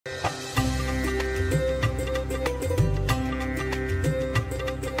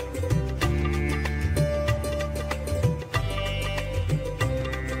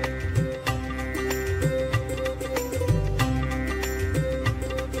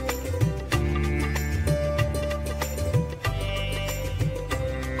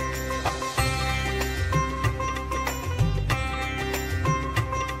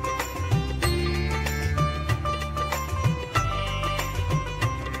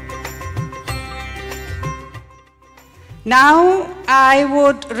Now I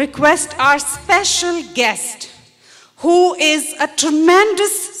would request our special guest, who is a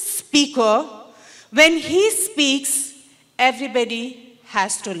tremendous speaker. When he speaks, everybody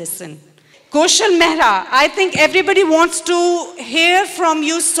has to listen. Kushal Mehra, I think everybody wants to hear from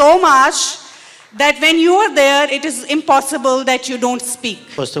you so much that when you are there, it is impossible that you don't speak.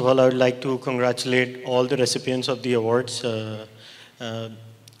 First of all, I would like to congratulate all the recipients of the awards.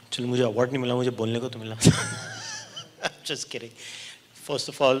 चलो मुझे award नहीं मिला, मुझे बोलने को तो मिला. Just kidding. First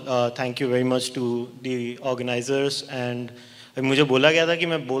of all, thank you very much to the organizers. And मुझे बोला गया था कि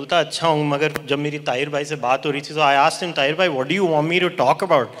मैं बोलता अच्छा हूँ, मगर जब मेरी ताहिर भाई से बात हो रही थी, so I asked him, Tahir bhai, what do you want me to talk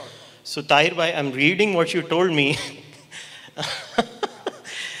about? So Tahir bhai, I'm reading what you told me.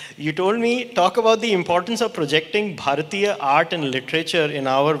 You told me, talk about the importance of projecting Bharatiya art and literature in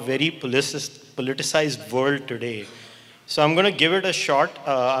our very politicized world today. So I'm going to give it a shot.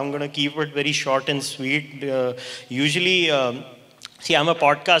 I'm going to keep it very short and sweet. Usually, see, I'm a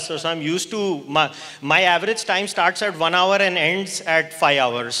podcaster, so I'm used to, my average time starts at 1 hour and ends at 5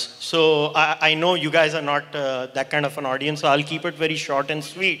 hours. So I know you guys are not that kind of an audience, so I'll keep it very short and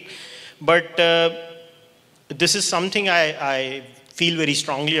sweet. But this is something I feel very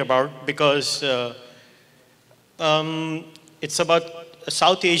strongly about because it's about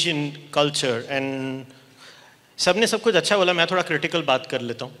South Asian culture. And सबने सब कुछ अच्छा बोला, मैं थोड़ा critical बात कर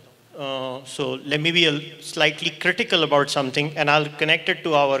लेता हूँ. So let me be slightly critical about something, and I'll connect it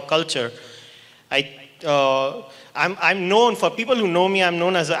to our culture. I'm known, for people who know me, I'm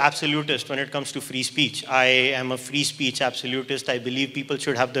known as an absolutist when it comes to free speech. I am a free speech absolutist. I believe people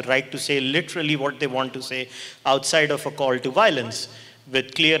should have the right to say literally what they want to say outside of a call to violence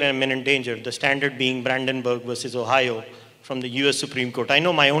with clear and imminent danger. The standard being Brandenburg versus Ohio from the US Supreme Court. I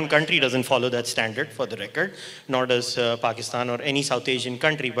know my own country doesn't follow that standard, for the record, nor does Pakistan or any South Asian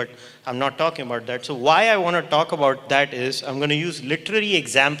country, but I'm not talking about that. So why I want to talk about that is I'm going to use literary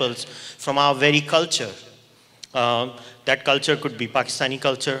examples from our very culture. That culture could be Pakistani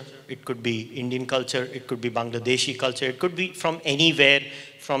culture, it could be Indian culture, it could be Bangladeshi culture, it could be from anywhere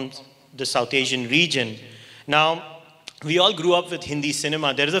from the South Asian region. Now, we all grew up with Hindi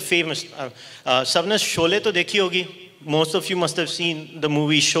cinema. There is a famous, sabne Sholay to dekhi hogi. Most of you must have seen the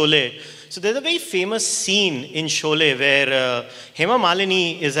movie Sholay. So there's a very famous scene in Sholay where Hema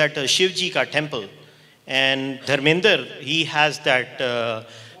Malini is at Shivji ka temple. And Dharmender, he has that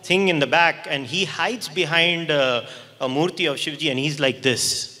thing in the back, and he hides behind a murti of Shivji, and he's like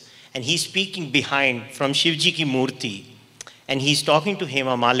this. And he's speaking behind from Shivji ki murti. And he's talking to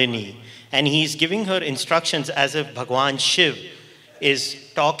Hema Malini. And he's giving her instructions as if Bhagwan Shiv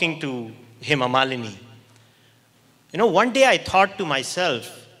is talking to Hema Malini. You know, one day I thought to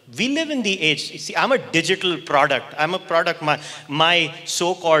myself, we live in the age, you see, I'm a digital product. I'm a product, my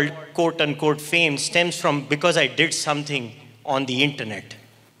so-called quote-unquote fame stems from because I did something on the internet.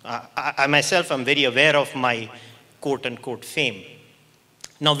 I myself am very aware of my quote-unquote fame.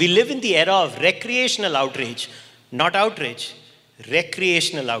 Now, we live in the era of recreational outrage, not outrage,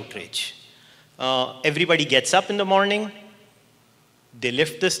 recreational outrage. Everybody gets up in the morning, they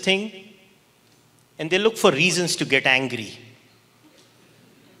lift this thing, and they look for reasons to get angry.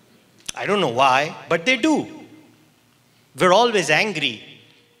 I don't know why, but they do. We're always angry.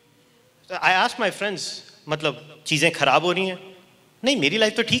 I ask my friends, मतलब चीजें खराब हो रही हैं? नहीं, मेरी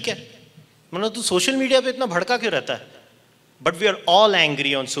life तो ठीक है. मतलब तू सोशल मीडिया पे इतना भड़का क्यों रहता है? But we are all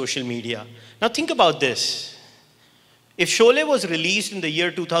angry on social media. Now think about this. If Sholay was released in the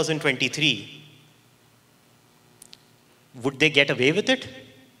year 2023, would they get away with it?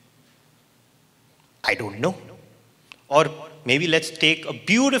 I don't know. Or maybe let's take a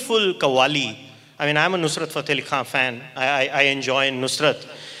beautiful qawwali. I mean, I'm a Nusrat Fateh Ali Khan fan. I enjoy Nusrat.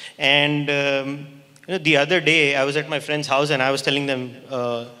 And you know, the other day, I was at my friend's house and I was telling them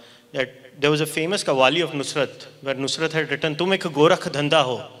that there was a famous qawwali of Nusrat, where Nusrat had written, "Tum ek gorakh dhanda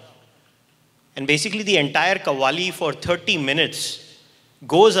ho." And basically the entire qawwali for 30 minutes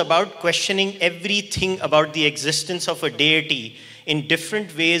goes about questioning everything about the existence of a deity in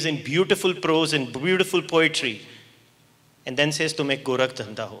different ways, in beautiful prose and beautiful poetry, and then says, "Tum ek gorakh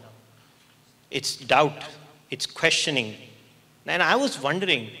dhanda ho." It's doubt, it's questioning. And I was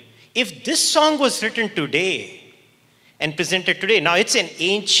wondering, if this song was written today and presented today, now it's an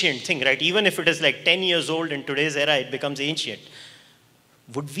ancient thing, right? Even if it is like 10 years old in today's era, it becomes ancient.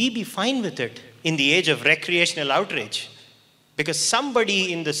 Would we be fine with it in the age of recreational outrage? Because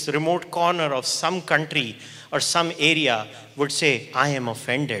somebody in this remote corner of some country or some area would say, "I am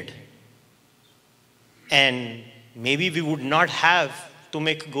offended." And maybe we would not have "Tum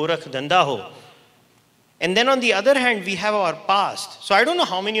ek gorakh dhanda ho." And then on the other hand, we have our past. So I don't know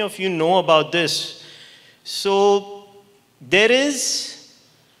how many of you know about this. So There is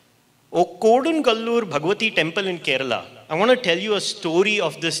Kodungallur Bhagwati temple in Kerala. I want to tell you a story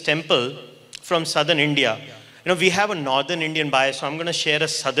of this temple from southern India. We have a northern Indian bias, so I'm going to share a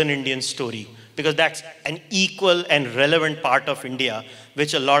southern Indian story because that's an equal and relevant part of India,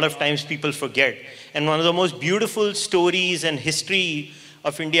 which a lot of times people forget. And one of the most beautiful stories and history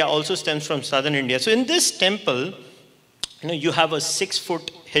of India also stems from southern India. So in this temple, you have a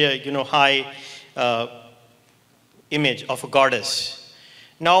 6-foot high image of a goddess.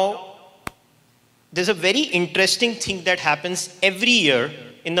 Now, there's a very interesting thing that happens every year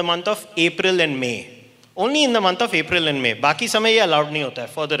in the month of April and May. Only in the month of April and May. Baki samay ye allowed nahi hota hai,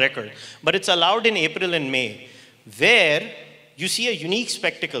 for the record. But it's allowed in April and May, where you see a unique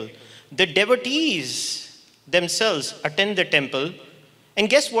spectacle. The devotees themselves attend the temple, and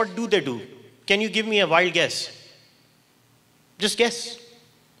guess what do they do? Can you give me a wild guess? Just guess.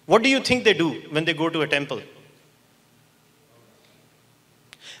 What do you think they do when they go to a temple?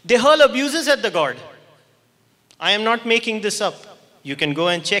 They hurl abuses at the god. I am not making this up. You can go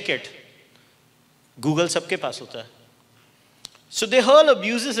and check it. Google sabke paas hota hai. So they hurl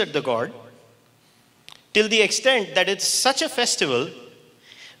abuses at the god till the extent that it's such a festival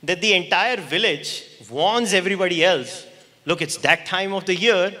that the entire village warns everybody else, look, it's that time of the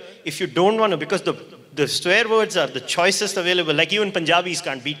year, if you don't want to, because the swear words are the choicest available, like even Punjabis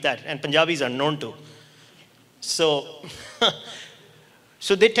can't beat that, and Punjabis are known to. So,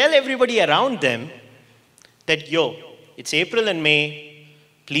 so they tell everybody around them that, yo, it's April and May,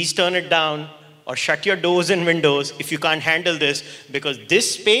 please turn it down or shut your doors and windows if you can't handle this, because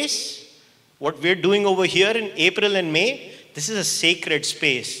this space, what we're doing over here in April and May, this is a sacred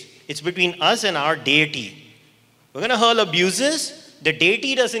space. It's between us and our deity. We're going to hurl abuses. The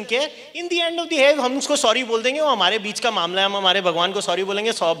deity doesn't care. In the end of the day, हम उसको sorry बोल देंगे, वो हमारे बीच का मामला है, हम हमारे भगवान को sorry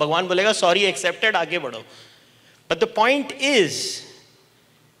बोलेंगे, भगवान बोलेगा sorry accepted, आगे बढ़ो. But the point is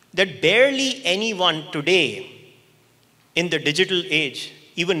that barely anyone today in the digital age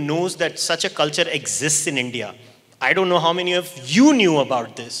even knows that such a culture exists in India. I don't know how many of you knew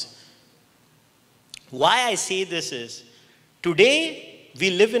about this. Why I say this is, today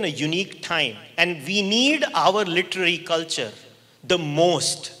we live in a unique time and we need our literary culture the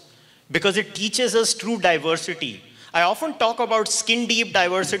most because it teaches us true diversity. I often talk about skin-deep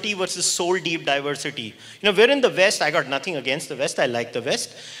diversity versus soul-deep diversity. We're in the West. I got nothing against the West. I like the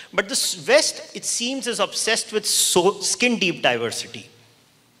West. But the West, it seems, is obsessed with skin-deep diversity.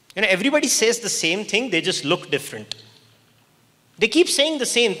 Everybody says the same thing. They just look different. They keep saying the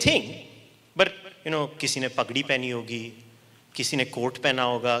same thing. But, किसी ने पगड़ी पहनी होगी, किसी ने coat पहना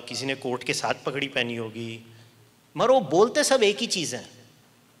होगा, किसी ने कोट के साथ पगड़ी पहनी होगी. मगर वो बोलते सब एक ही चीज़ हैं.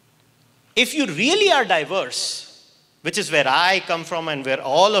 If you really are diverse, which is where I come from and where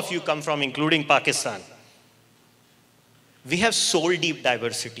all of you come from, including Pakistan, we have soul-deep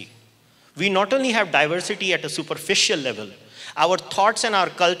diversity. We not only have diversity at a superficial level, our thoughts and our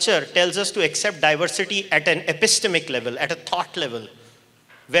culture tells us to accept diversity at an epistemic level, at a thought level,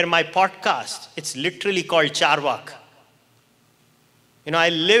 where my podcast, it's literally called Charvak. I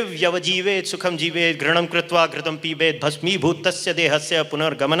live yavajive sukham jive granam kritva kritam pibe bhasmi bhutasya dehasya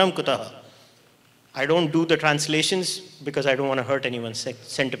punar gamanam kutaha. I don't do the translations because I don't want to hurt anyone's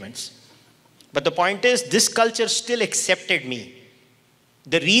sentiments. But the point is, this culture still accepted me.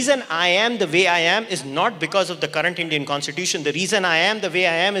 The reason I am the way I am is not because of the current Indian constitution. The reason I am the way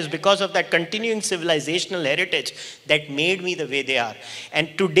I am is because of that continuing civilizational heritage that made me the way they are.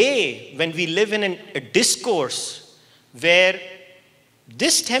 And today, when we live in a discourse where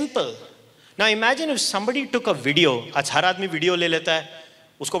this temple, now imagine if somebody took a video, आज हर आदमी video ले लेता है,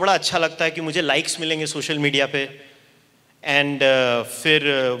 उसको बड़ा अच्छा लगता है कि मुझे likes मिलेंगे social media पे, and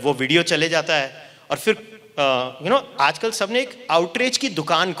फिर वो video चले जाता है, और फिर आजकल सबने एक outrage की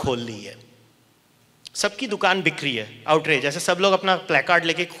दुकान खोल ली है, सबकी दुकान बिक रही है, outrage, ऐसे सब लोग अपना placard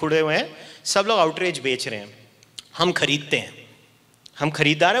लेके खुड़े हुए हैं, सब लोग outrage बेच रहे हैं, हम खरीदते हैं, हम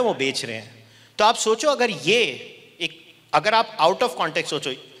खरीदार हैं, वो बेच रहे हैं. तो आप सोचो अगर आप out of context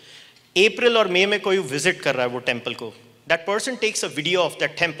सोचो, अप्रैल और मई में कोई विजिट कर रहा है वो टेम्पल को, that person takes a video of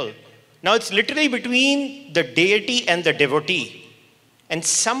that temple. Now it's literally between the deity and the devotee, and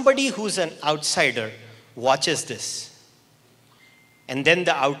somebody who's an outsider watches this, and then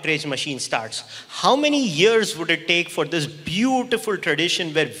the outrage machine starts. How many years would it take for this beautiful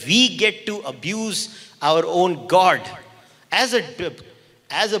tradition where we get to abuse our own God as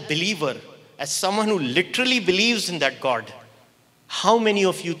a believer, as someone who literally believes in that God? How many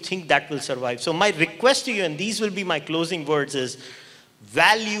of you think that will survive? So my request to you, and these will be my closing words, is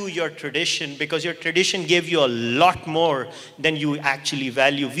value your tradition, because your tradition gave you a lot more than you actually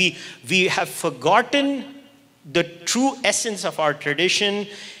value. We have forgotten the true essence of our tradition.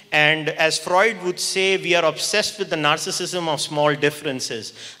 And as Freud would say, we are obsessed with the narcissism of small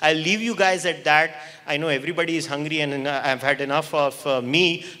differences. I'll leave you guys at that. I know everybody is hungry and I've had enough of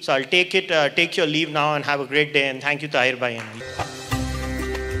me. So I'll take your leave now and have a great day. And thank you, Tahir Bhai.